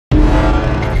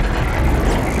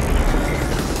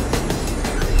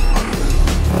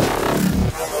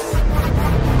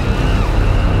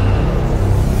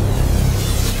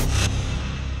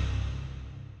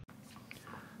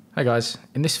Hi guys,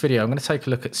 in this video I'm going to take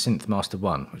a look at Synthmaster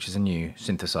One, which is a new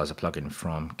synthesizer plugin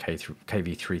from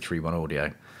KV331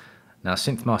 Audio. Now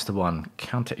Synthmaster One,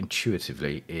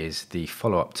 counterintuitively, is the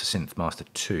follow-up to Synthmaster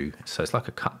 2, so it's like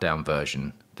a cut down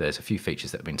version. There's a few features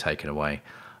that have been taken away,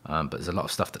 but there's a lot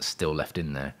of stuff that's still left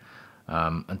in there.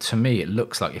 And to me it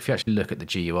looks like, if you actually look at the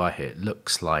GUI here, it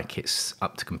looks like it's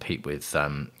up to compete with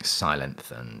Silent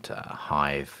and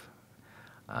Hive,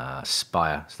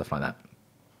 Spire, stuff like that.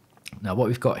 Now what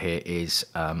we've got here is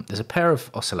there's a pair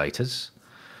of oscillators.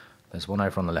 There's one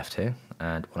over on the left here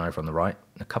and one over on the right,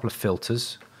 a couple of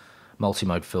filters,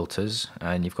 multi-mode filters,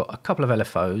 and you've got a couple of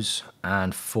LFOs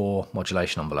and 4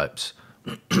 modulation envelopes.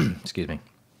 Excuse me.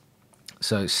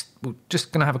 So we're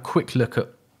just going to have a quick look at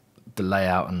the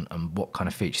layout and what kind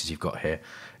of features you've got here.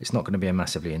 It's not going to be a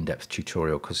massively in-depth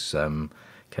tutorial because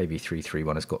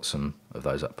KV331 has got some of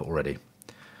those up already.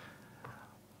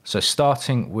 So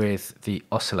starting with the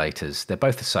oscillators, they're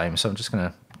both the same, so I'm just going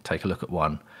to take a look at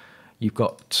one. You've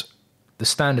got the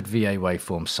standard VA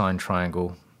waveform, sine,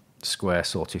 triangle, square,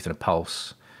 sawtooth and a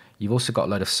pulse. You've also got a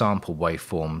load of sample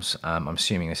waveforms. I'm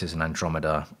assuming this is an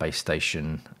Andromeda, base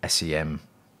station, SEM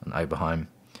and Oberheim,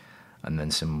 and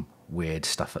then some weird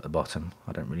stuff at the bottom.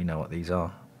 I don't really know what these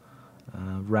are.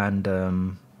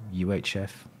 Random,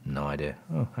 UHF, no idea.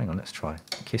 Oh, hang on, let's try.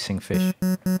 Kissing fish.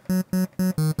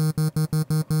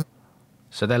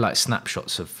 So they're like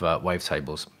snapshots of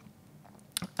wavetables.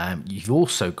 You've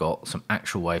also got some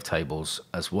actual wavetables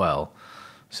as well.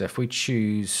 So if we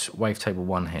choose wavetable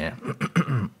 1 here,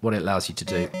 what it allows you to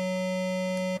do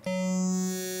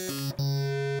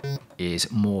is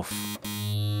morph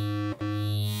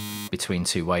between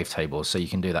 2 wavetables. So you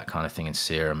can do that kind of thing in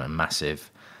Serum and Massive,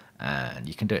 and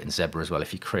you can do it in Zebra as well.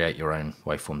 If you create your own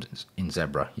waveforms in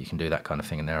Zebra, you can do that kind of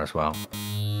thing in there as well.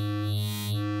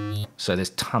 So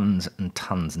there's tons and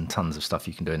tons and tons of stuff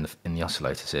you can do in the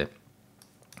oscillators here.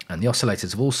 And the oscillators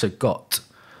have also got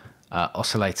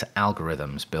oscillator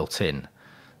algorithms built in.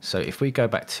 So if we go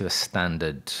back to a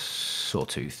standard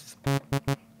sawtooth,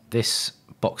 this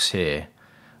box here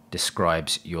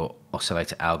describes your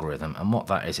oscillator algorithm, and what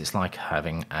that is, it's like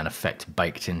having an effect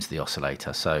baked into the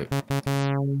oscillator. So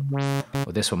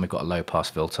with this one we've got a low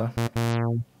pass filter.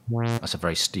 That's a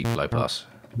very steep low pass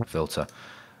filter.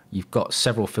 You've got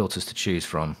several filters to choose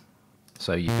from,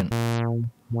 so you can.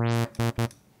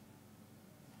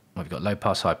 We've got low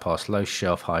pass, high pass, low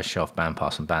shelf, high shelf, band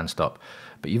pass, and band stop.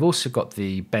 But you've also got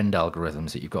the bend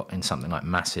algorithms that you've got in something like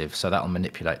Massive, so that will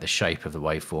manipulate the shape of the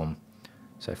waveform.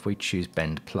 So if we choose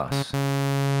bend plus,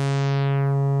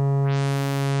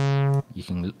 you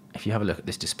can, if you have a look at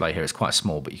this display here, it's quite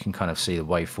small, but you can kind of see the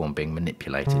waveform being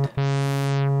manipulated.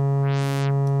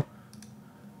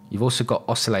 You've also got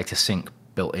oscillator sync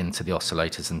built into the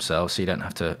oscillators themselves, so you don't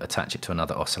have to attach it to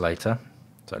another oscillator.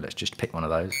 So let's just pick one of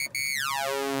those.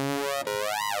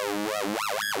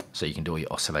 So you can do all your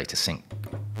oscillator sync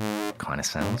kind of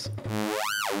sounds.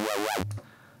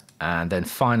 And then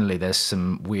finally there's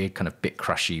some weird kind of bit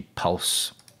crushy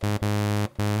pulse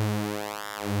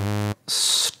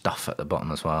stuff at the bottom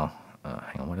as well.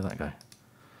 Hang on, where did that go?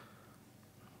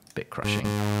 Bit crushing.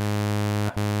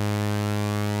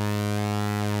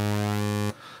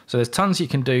 So there's tons you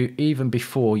can do even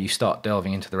before you start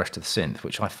delving into the rest of the synth,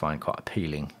 which I find quite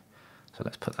appealing. So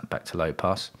let's put that back to low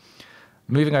pass.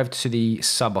 Moving over to the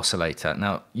sub-oscillator.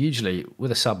 Now, usually with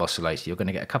a sub-oscillator, you're going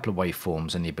to get a couple of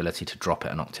waveforms and the ability to drop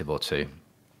it an octave or 2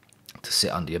 to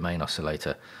sit under your main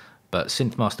oscillator. But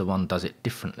Synthmaster One does it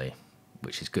differently,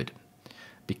 which is good,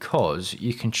 because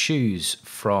you can choose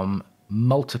from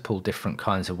multiple different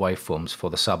kinds of waveforms for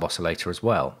the sub-oscillator as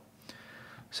well.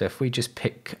 So if we just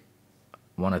pick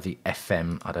one of the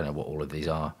FM, I don't know what all of these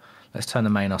are. Let's turn the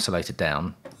main oscillator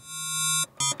down.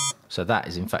 So that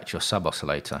is in fact your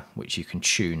sub-oscillator, which you can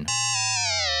tune.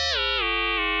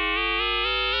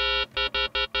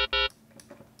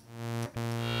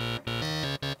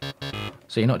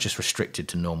 So you're not just restricted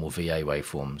to normal VA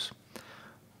waveforms.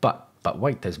 But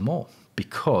wait, there's more,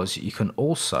 because you can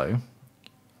also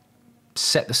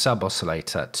set the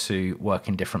sub-oscillator to work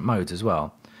in different modes as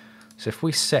well. So if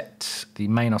we set the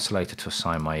main oscillator to a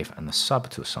sine wave and the sub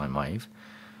to a sine wave,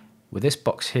 with this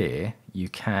box here, you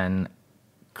can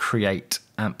create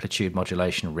amplitude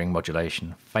modulation, ring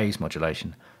modulation, phase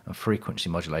modulation, and frequency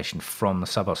modulation from the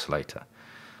sub-oscillator.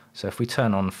 So if we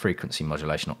turn on frequency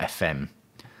modulation, or FM,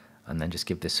 and then just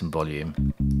give this some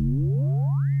volume,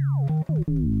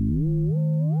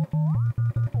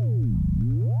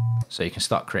 so you can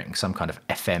start creating some kind of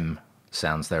FM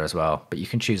sounds there as well, but you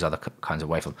can choose other kinds of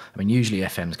waveform. I mean, usually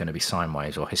FM is going to be sine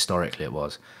waves, or historically it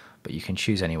was, but you can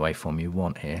choose any waveform you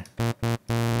want here.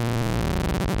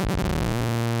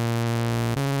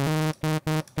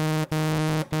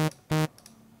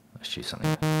 let's choose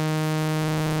something.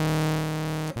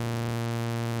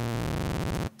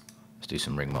 Let's do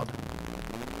some ring mod.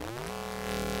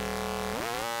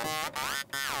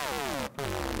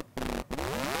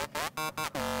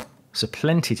 So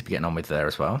plenty to be getting on with there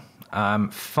as well.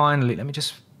 Finally, let me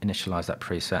just initialize that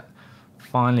preset.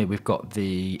 Finally, we've got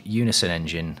the Unison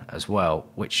engine as well,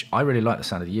 which I really like the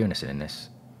sound of the Unison in this.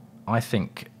 I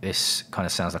think this kind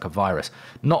of sounds like a virus.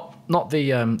 Not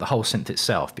the whole synth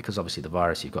itself, because obviously the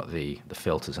virus, you've got the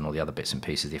filters and all the other bits and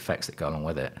pieces, the effects that go along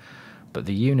with it. But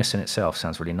the Unison itself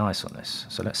sounds really nice on this.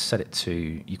 So let's set it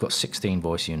to, you've got 16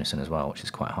 voice Unison as well, which is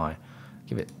quite high.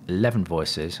 Give it 11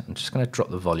 voices. I'm just going to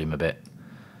drop the volume a bit.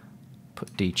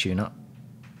 Put detune up,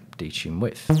 detune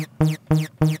width,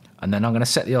 and then I'm going to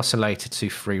set the oscillator to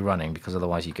free running, because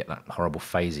otherwise you get that horrible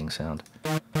phasing sound.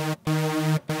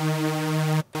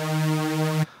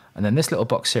 And then this little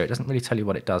box here, it doesn't really tell you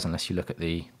what it does unless you look at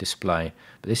the display,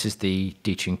 but this is the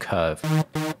detune curve.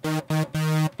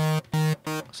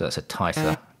 So that's a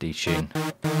tighter detune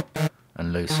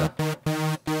and looser.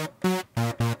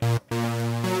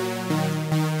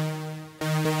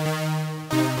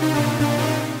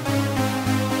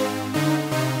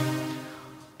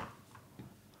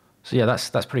 So yeah, that's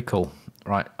pretty cool.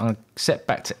 Right, I'm going to set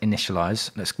back to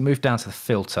initialize. Let's move down to the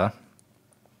filter.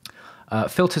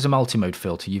 Filter's a multi-mode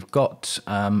filter. You've got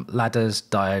ladders,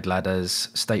 diode ladders,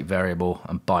 state variable,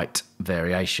 and byte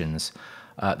variations.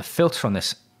 The filter on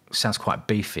this sounds quite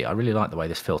beefy. I really like the way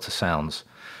this filter sounds.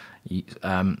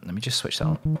 Let me just switch that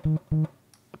on.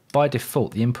 By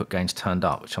default, the input gain's turned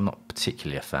up, which I'm not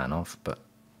particularly a fan of, but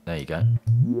there you go.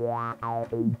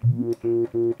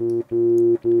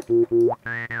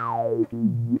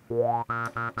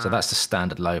 So that's the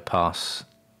standard low pass.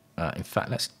 In fact,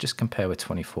 let's just compare with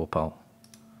 24 pole.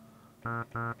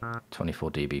 24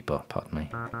 dB, pardon me.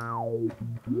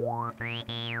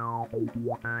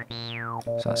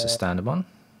 So that's the standard one.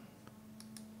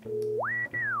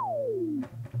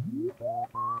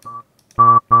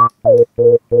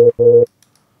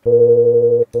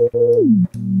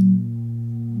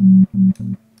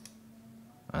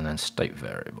 And then state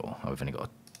variable. Oh, we've only got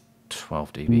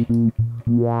 12 dB.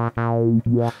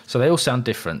 So they all sound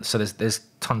different. So there's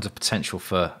tons of potential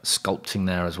for sculpting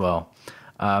there as well.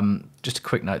 Just a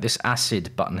quick note: this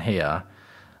acid button here,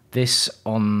 this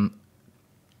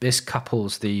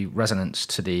couples the resonance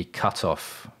to the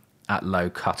cutoff at low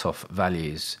cutoff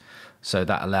values. So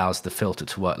that allows the filter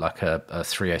to work like a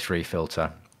 303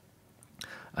 filter.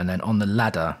 And then on the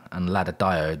ladder and ladder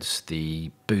diodes,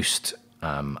 the boost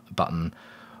button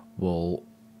will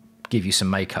give you some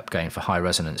makeup gain for high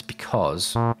resonance,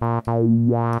 because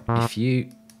if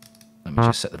you, let me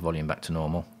just set the volume back to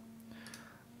normal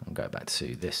and go back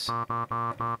to this.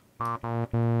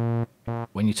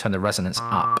 When you turn the resonance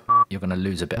up, you're going to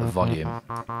lose a bit of volume,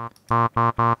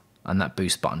 and that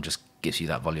boost button just gives you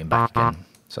that volume back again,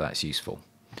 so that's useful.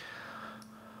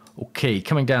 Okay,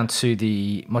 coming down to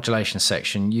the modulation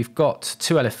section, you've got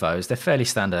two LFOs. They're fairly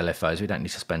standard LFOs. We don't need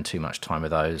to spend too much time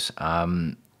with those.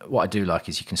 What I do like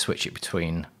is you can switch it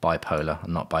between bipolar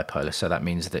and not bipolar. So that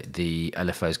means that the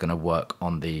LFO is going to work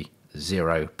on the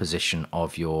 0 position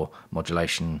of your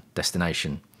modulation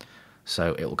destination.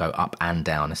 So it will go up and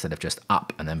down instead of just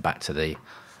up and then back to the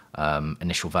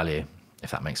initial value, if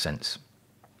that makes sense.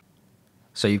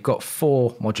 So you've got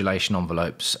 4 modulation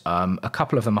envelopes. A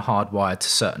couple of them are hardwired to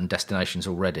certain destinations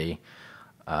already.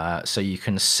 So you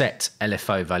can set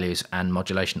LFO values and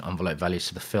modulation envelope values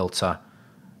to the filter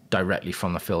directly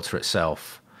from the filter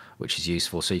itself, which is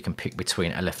useful. So you can pick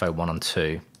between LFO 1 and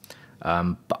 2.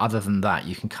 But other than that,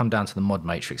 you can come down to the mod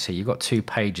matrix here. You've got 2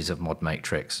 pages of mod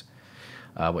matrix.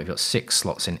 We've got 6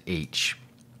 slots in each.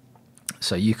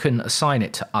 So you can assign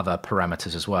it to other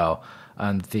parameters as well.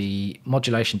 And the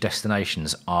modulation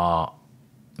destinations are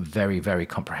very, very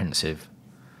comprehensive.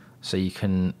 So you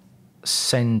can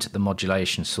send the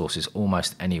modulation sources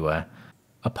almost anywhere,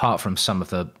 apart from some of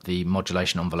the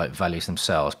modulation envelope values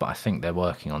themselves, but I think they're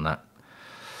working on that.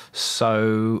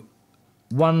 So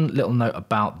one little note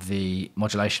about the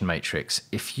modulation matrix: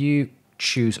 if you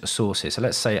choose a source here, so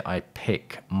let's say I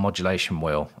pick modulation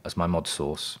wheel as my mod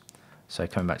source. So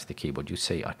coming back to the keyboard, you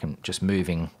see I can just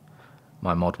moving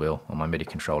my mod wheel on my MIDI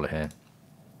controller here.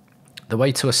 The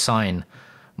way to assign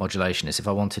modulation is, if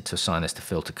I wanted to assign this to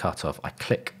filter cutoff, I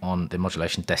click on the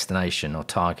modulation destination or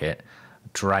target,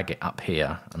 drag it up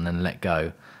here, and then let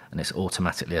go, and it's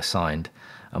automatically assigned.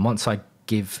 And once I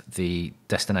give the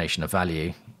destination a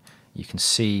value, you can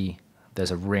see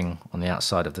there's a ring on the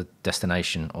outside of the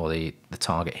destination or the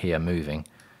target here moving.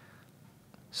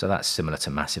 So that's similar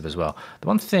to massive as well. The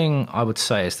one thing I would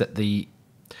say is that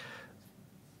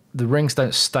the rings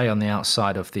don't stay on the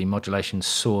outside of the modulation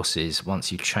sources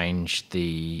once you change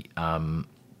the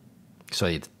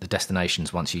the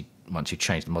destinations once you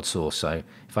change the mod source. So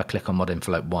if I click on mod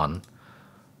envelope 1,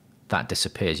 that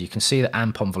disappears. You can see that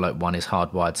amp envelope 1 is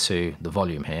hardwired to the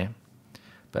volume here,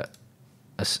 but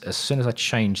as soon as I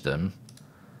change them,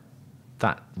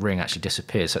 that ring actually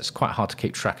disappears. So it's quite hard to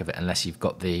keep track of it unless you've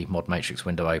got the mod matrix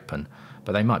window open,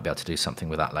 but they might be able to do something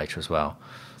with that later as well.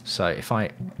 So if I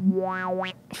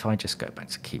just go back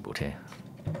to keyboard here,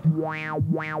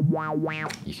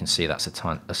 you can see that's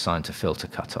assigned to filter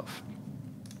cutoff.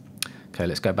 Okay,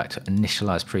 let's go back to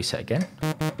initialize preset again.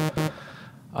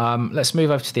 Let's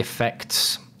move over to the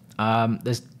effects.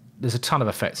 There's a ton of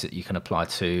effects that you can apply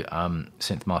to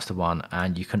Synthmaster One,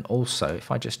 and you can also, if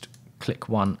I just click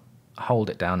one, hold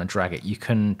it down and drag it, you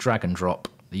can drag and drop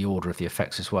the order of the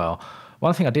effects as well.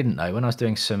 One thing I didn't know when I was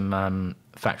doing some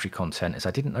factory content is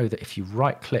I didn't know that if you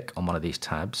right click on one of these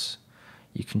tabs,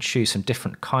 you can choose some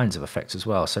different kinds of effects as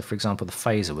well. So for example, the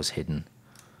phaser was hidden.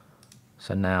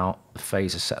 So now the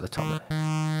phaser is set at the top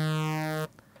there.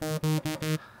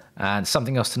 And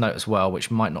something else to note as well, which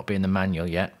might not be in the manual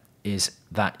yet, is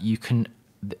that you can,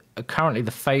 currently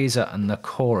the phaser and the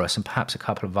chorus and perhaps a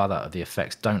couple of other of the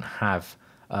effects don't have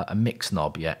a mix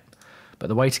knob yet. But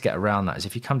the way to get around that is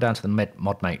if you come down to the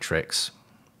mod matrix,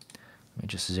 let me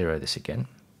just zero this again,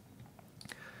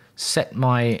 set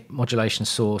my modulation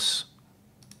source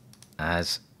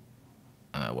as,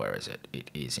 where is it? It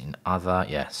is in other,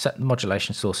 yeah, set the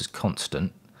modulation source as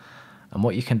constant. And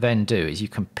what you can then do is you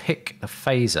can pick the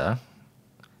phaser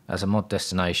as a mod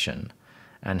destination,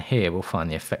 and here we'll find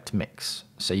the effect mix.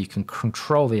 So you can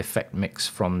control the effect mix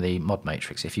from the mod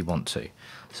matrix if you want to.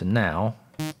 So now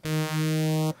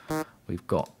we've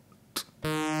got,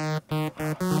 hang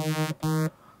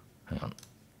on,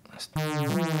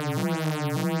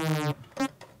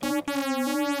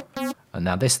 and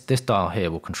now this dial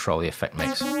here will control the effect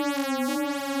mix.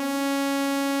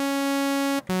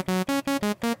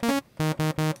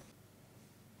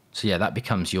 So yeah, that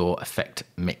becomes your effect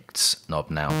mix knob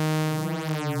now.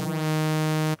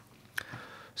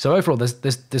 So overall,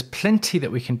 there's plenty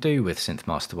that we can do with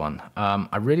Synthmaster One.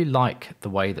 I really like the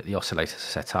way that the oscillators are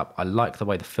set up. I like the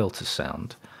way the filters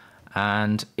sound,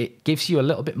 and it gives you a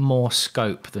little bit more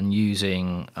scope than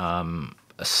using a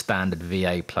standard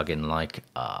VA plugin like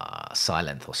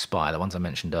Silent or Spire, the ones I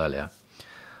mentioned earlier.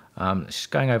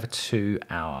 Just going over to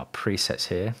our presets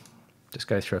here, just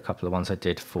go through a couple of ones I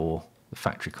did for the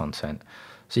factory content.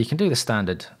 So you can do the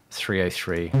standard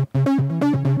 303.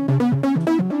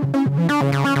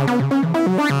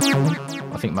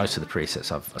 I think most of the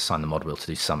presets I've assigned the mod wheel to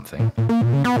do something.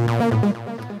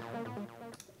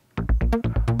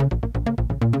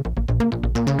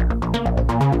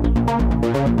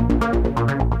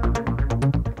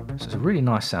 So it's a really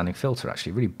nice sounding filter,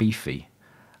 actually, really beefy.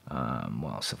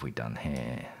 What else have we done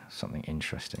here? Something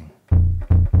interesting.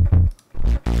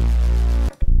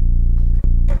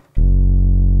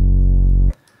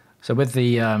 So with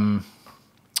the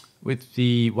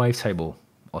wavetable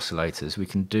oscillators, we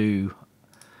can do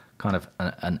kind of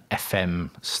an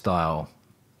FM style,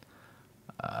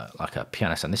 like a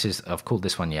piano sound. This is, I've called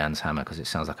this one Jan's Hammer because it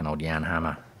sounds like an old Jan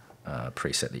Hammer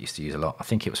preset that I used to use a lot. I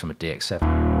think it was from a DX7.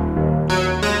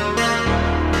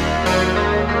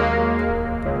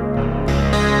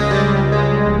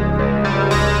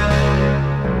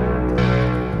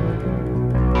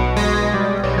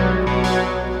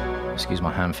 Excuse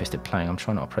my ham-fisted playing. I'm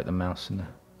trying to operate the mouse and the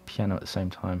piano at the same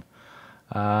time.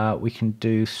 We can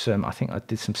do some, I think I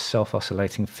did some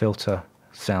self-oscillating filter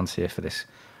sounds here for this,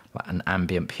 like an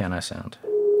ambient piano sound.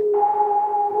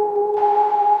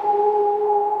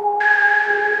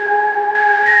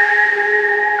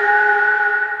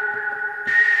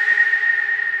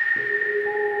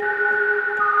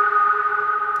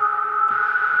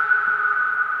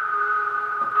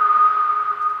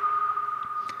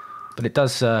 But it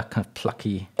does kind of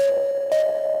plucky.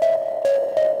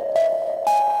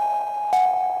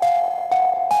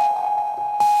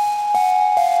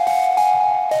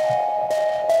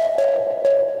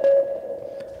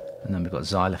 And then we've got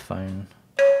xylophone.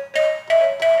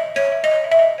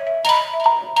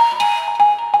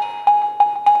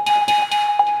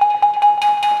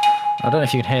 I don't know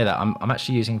if you can hear that. I'm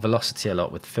actually using velocity a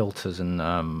lot with filters and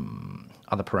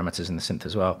other parameters in the synth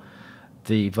as well.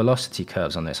 The velocity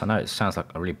curves on this, I know it sounds like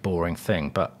a really boring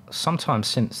thing, but sometimes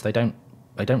synths they don't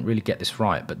really get this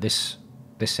right, but this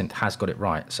synth has got it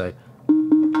right. So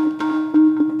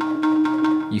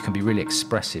you can be really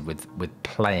expressive with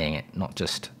playing it, not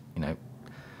just, you know,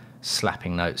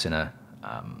 slapping notes in a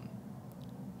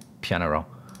piano roll.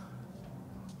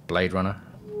 Blade Runner.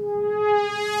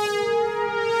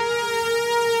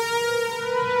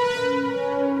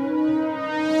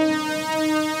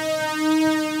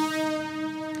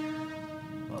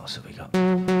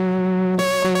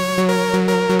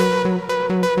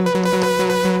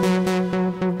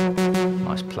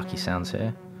 nice plucky sounds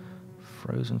here.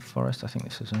 Frozen Forest, I think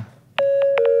this is a...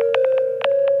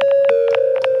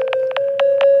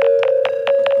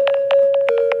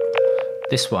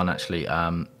 This one actually,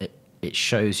 it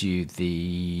shows you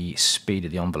the speed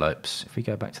of the envelopes. If we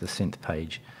go back to the synth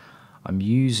page, I'm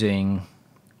using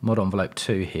mod envelope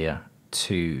 2 here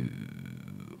to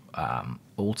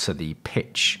alter the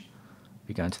pitch. If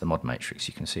you go into the mod matrix,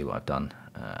 you can see what I've done.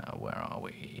 Where are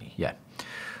we? Yeah.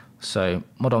 So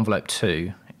mod envelope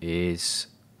 2 is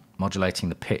modulating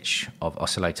the pitch of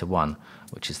oscillator 1,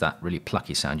 which is that really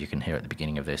plucky sound you can hear at the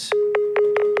beginning of this.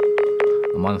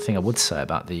 And one thing I would say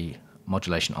about the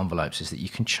modulation envelopes is that you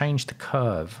can change the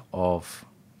curve of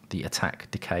the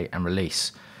attack, decay and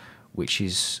release, which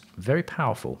is very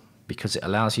powerful because it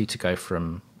allows you to go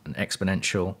from an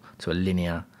exponential to a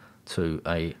linear to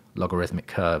a logarithmic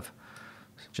curve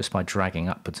just by dragging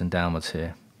upwards and downwards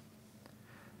here.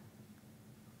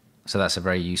 So that's a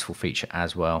very useful feature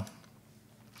as well.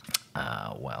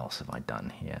 What else have I done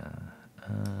here?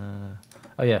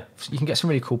 Oh yeah, you can get some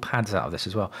really cool pads out of this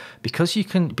as well. Because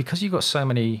you've got so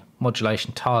many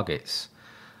modulation targets,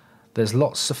 there's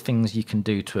lots of things you can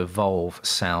do to evolve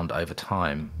sound over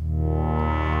time.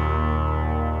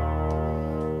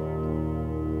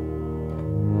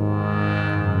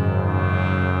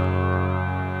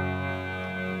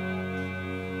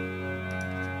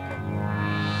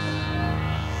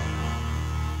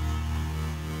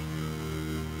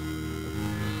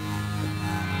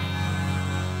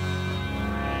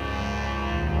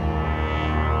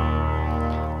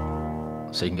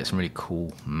 So you can get some really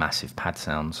cool, massive pad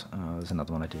sounds. There's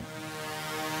another one I do.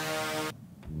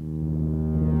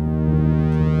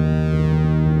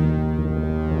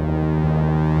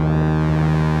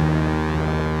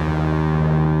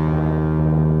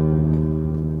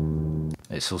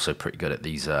 It's also pretty good at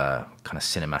these kind of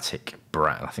cinematic,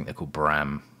 I think they're called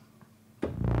Bram.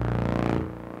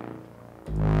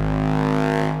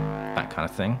 That kind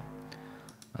of thing.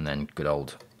 And then good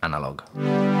old analog.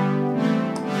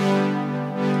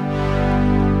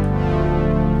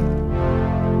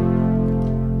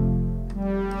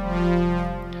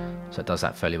 So it does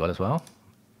that fairly well as well.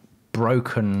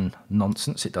 Broken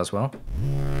nonsense, it does well.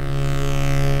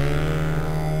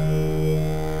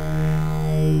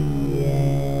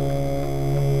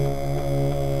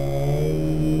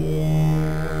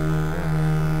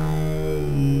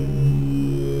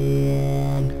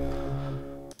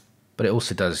 But it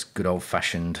also does good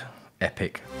old-fashioned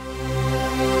epic.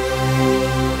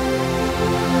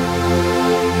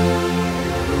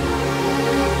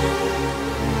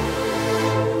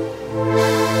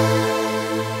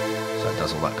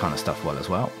 Does all that kind of stuff well as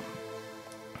well.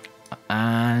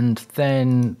 And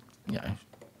then, you know,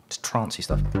 just trancey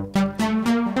stuff.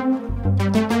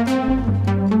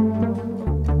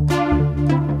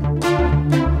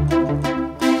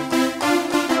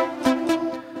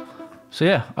 So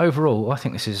yeah, overall, I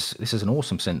think this is an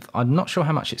awesome synth. I'm not sure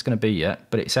how much it's going to be yet,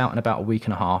 but it's out in about a week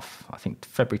and a half. I think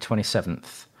February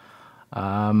 27th.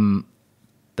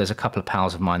 There's a couple of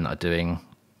pals of mine that are doing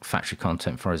factory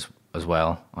content for us as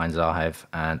well, Ein Zahev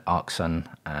and Arkson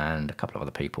and a couple of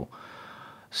other people.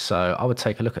 So I would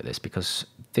take a look at this because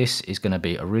this is going to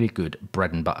be a really good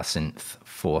bread and butter synth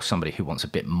for somebody who wants a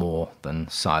bit more than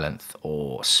Sylenth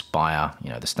or Spire,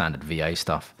 you know, the standard VA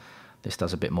stuff. This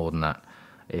does a bit more than that.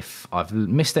 If I've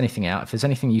missed anything out, if there's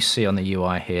anything you see on the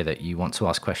UI here that you want to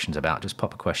ask questions about, just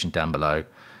pop a question down below.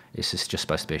 This is just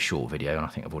supposed to be a short video and I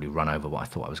think I've already run over what I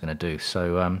thought I was going to do.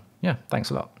 So yeah, thanks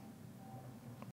a lot.